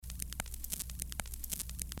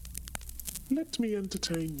Let me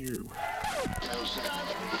entertain you. 5,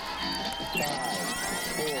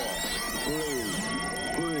 4,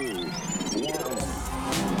 3, 2, 1, 0.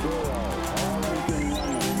 All engine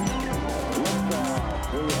running. Liftoff.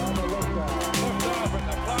 We have a liftoff. Liftoff and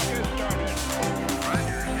the clock has started.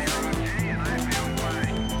 Roger, 0G, and I feel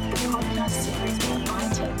fine. The podcast series where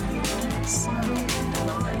I take you inside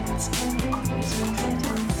the minds of musical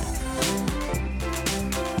theatre.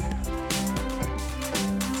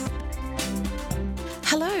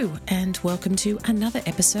 Hello, and welcome to another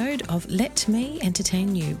episode of Let Me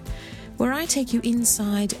Entertain You, where I take you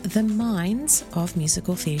inside the minds of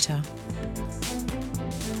musical theatre.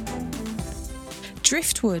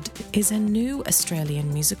 Driftwood is a new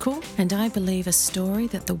Australian musical, and I believe a story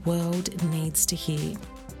that the world needs to hear.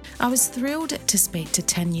 I was thrilled to speak to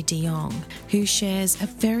Tania Jong, who shares a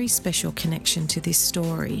very special connection to this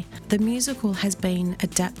story. The musical has been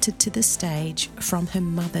adapted to the stage from her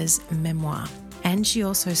mother's memoir, and she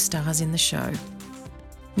also stars in the show.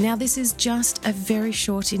 Now, this is just a very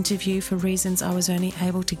short interview for reasons I was only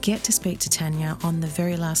able to get to speak to Tania on the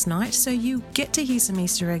very last night, so you get to hear some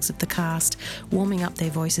Easter eggs of the cast warming up their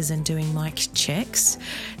voices and doing mic checks.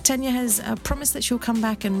 Tania has promised that she'll come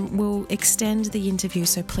back and we'll extend the interview,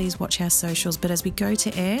 so please watch our socials. But as we go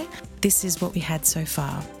to air, this is what we had so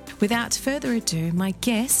far. Without further ado, my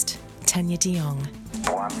guest, Tania Jong.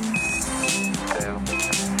 1, 2,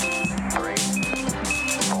 3,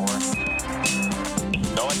 4.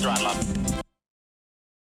 Go and throttle up.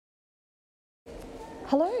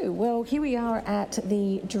 Hello, well here we are at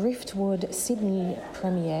the Driftwood Sydney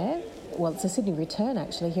premiere. Well, it's a Sydney return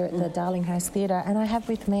actually, here at the Darlinghurst Theatre, and I have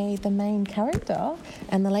with me the main character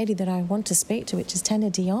and the lady that I want to speak to, which is Tania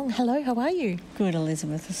Jong. Hello, how are you? Good,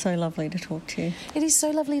 Elizabeth. It's so lovely to talk to you. It is so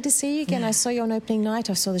lovely to see you again. I saw you on opening night.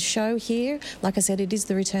 I saw the show here. Like I said, it is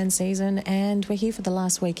the return season and we're here for the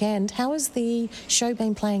last weekend. How has the show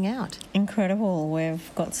been playing out? Incredible.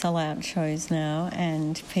 We've got sell-out shows now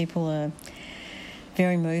and people are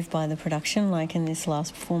very moved by the production. Like in this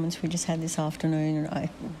last performance we just had this afternoon, I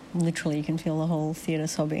literally, you can feel the whole theatre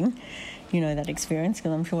sobbing. You know that experience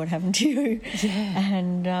because I'm sure it happened to you.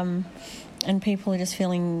 Yeah. And people are just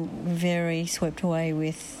feeling very swept away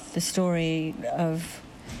with the story of,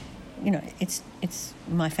 you know, it's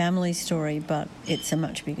my family's story, but it's a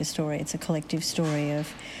much bigger story. It's a collective story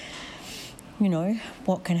of, you know,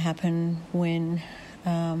 what can happen when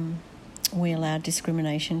we allow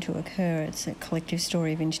discrimination to occur. It's a collective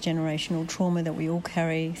story of intergenerational trauma that we all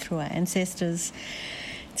carry through our ancestors.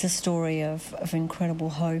 It's a story of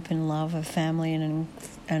incredible hope and love of family and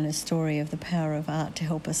a story of the power of art to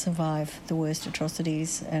help us survive the worst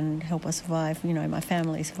atrocities and help us survive. You know, my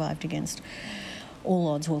family survived against all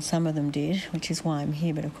odds. Well, some of them did, which is why I'm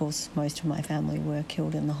here, but of course most of my family were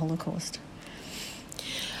killed in the Holocaust.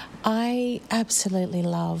 I absolutely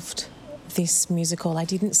loved this musical. I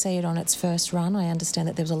didn't see it on its first run. I understand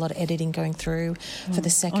that there was a lot of editing going through for the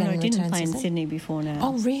second it didn't return play season. in Sydney before now.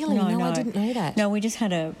 Oh, really? No, I didn't know that. No, we just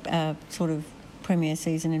had a sort of premiere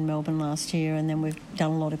season in Melbourne last year, and then we've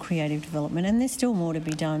done a lot of creative development, and there's still more to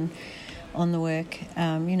be done on the work.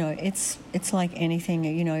 You know, it's like anything,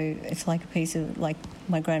 you know, it's like a piece of, like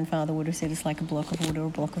my grandfather would have said, it's like a block of wood or a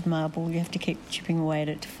block of marble. You have to keep chipping away at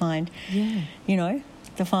it to find, you know,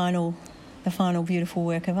 the final beautiful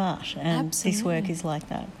work of art, and Absolutely. This work is like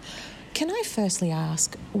that. Can I firstly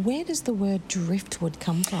ask, where does the word driftwood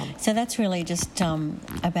come from? So that's really just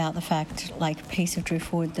about the fact, like a piece of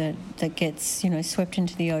driftwood that gets, you know, swept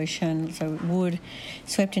into the ocean. So wood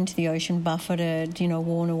swept into the ocean, buffeted, you know,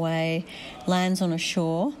 worn away, lands on a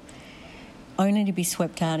shore, only to be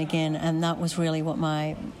swept out again. And that was really what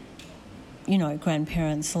my, you know,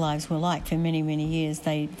 grandparents' lives were like for many, many years.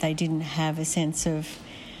 They didn't have a sense of,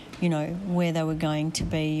 you know, where they were going to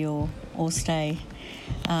be or stay,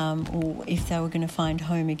 or if they were going to find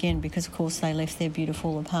home again, because of course they left their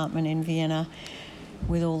beautiful apartment in Vienna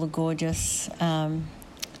with all the gorgeous,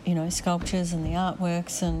 you know, sculptures and the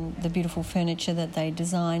artworks and the beautiful furniture that they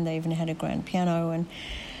designed. They even had a grand piano, and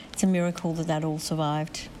it's a miracle that all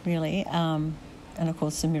survived, really. And of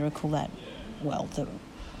course, it's a miracle that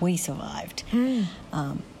we survived,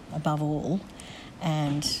 above all,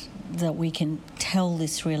 and that we can tell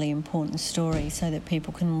this really important story so that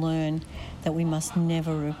people can learn that we must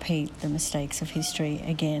never repeat the mistakes of history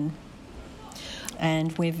again.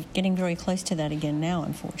 And we're getting very close to that again now,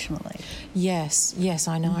 unfortunately. Yes,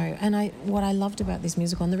 I know. And what I loved about this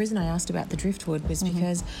musical, and the reason I asked about the Driftwood was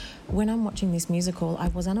because when I'm watching this musical, I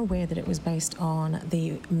was unaware that it was based on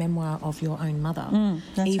the memoir of your own mother,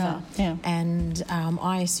 That's Eva. right, yeah. And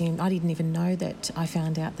I didn't even know that. I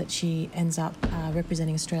found out that she ends up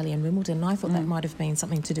representing Australia in Wimbledon. And I thought that might have been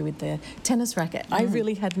something to do with the tennis racket. I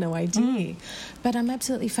really had no idea. But I'm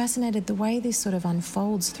absolutely fascinated the way this sort of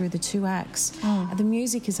unfolds through the two acts. The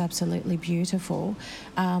music is absolutely beautiful.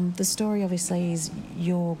 The story obviously is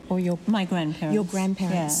my grandparents. Your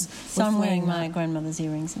grandparents. Yeah. So I'm wearing my grandmother's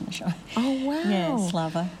earrings in the show. Oh wow! Yeah,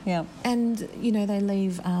 Slava. Yeah. And they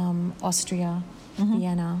leave Austria,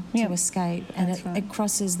 Vienna to escape, and it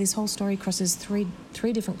crosses. This whole story crosses three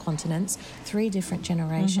different continents, 3 different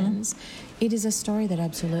generations. It is a story that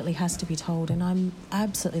absolutely has to be told, and I'm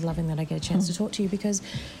absolutely loving that I get a chance to talk to you, because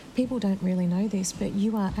people don't really know this, but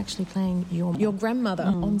you are actually playing your grandmother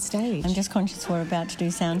on stage. I'm just conscious we're about to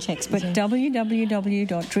do sound checks, but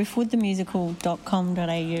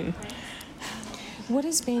www.driftwoodthemusical.com.au. What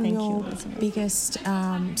has been your biggest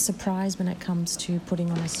surprise when it comes to putting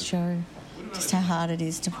on a show? Just how hard it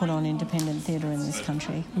is to put on independent theatre in this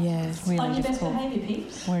country. Yeah. It's really difficult.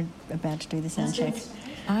 We're about to do the sound check.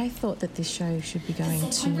 I thought that this show should be going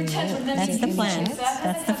to New York. That's the plan.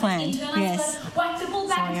 That's the plan. Yes.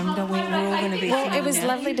 Sorry, we're all going to be. Well, it was now.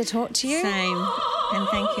 lovely to talk to you. Same. And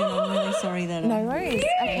thank you. I'm really sorry that. No worries.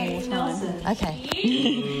 Okay. Okay. Thank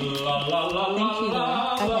you.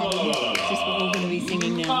 It's just we're all going to be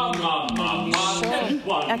singing now.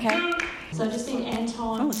 Okay. So I just need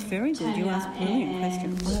Anton. Oh, it's very good. You asked brilliant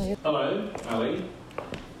questions. Hello, Ali.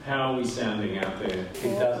 How are we sounding out there?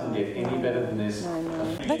 It doesn't get any better than this.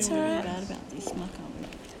 That's all right. Bad about this muck, aren't we?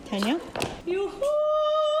 Tania?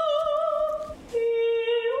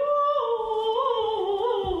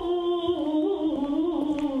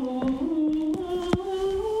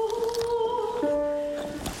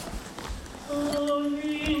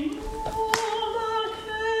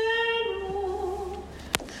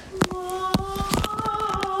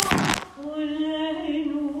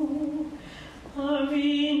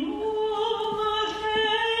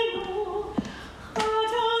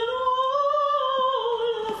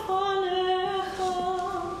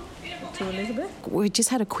 We just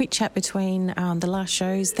had a quick chat between the last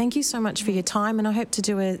shows. Thank you so much for your time, and I hope to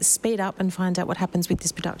do a speed up and find out what happens with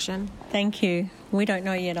this production. Thank you. We don't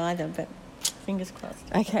know yet either, but fingers crossed.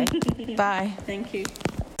 Okay. Bye. Thank you.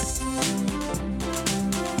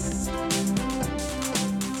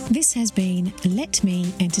 This has been Let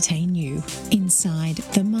Me Entertain You, inside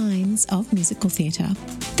the minds of musical theatre.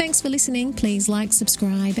 Thanks for listening. Please like,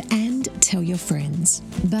 subscribe and tell your friends.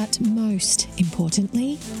 But most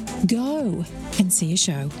importantly, go and see a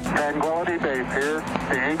show. Tranquility Base here.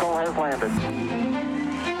 The Eagle has landed.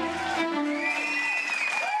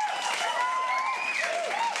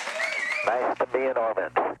 Nice to be in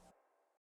orbit.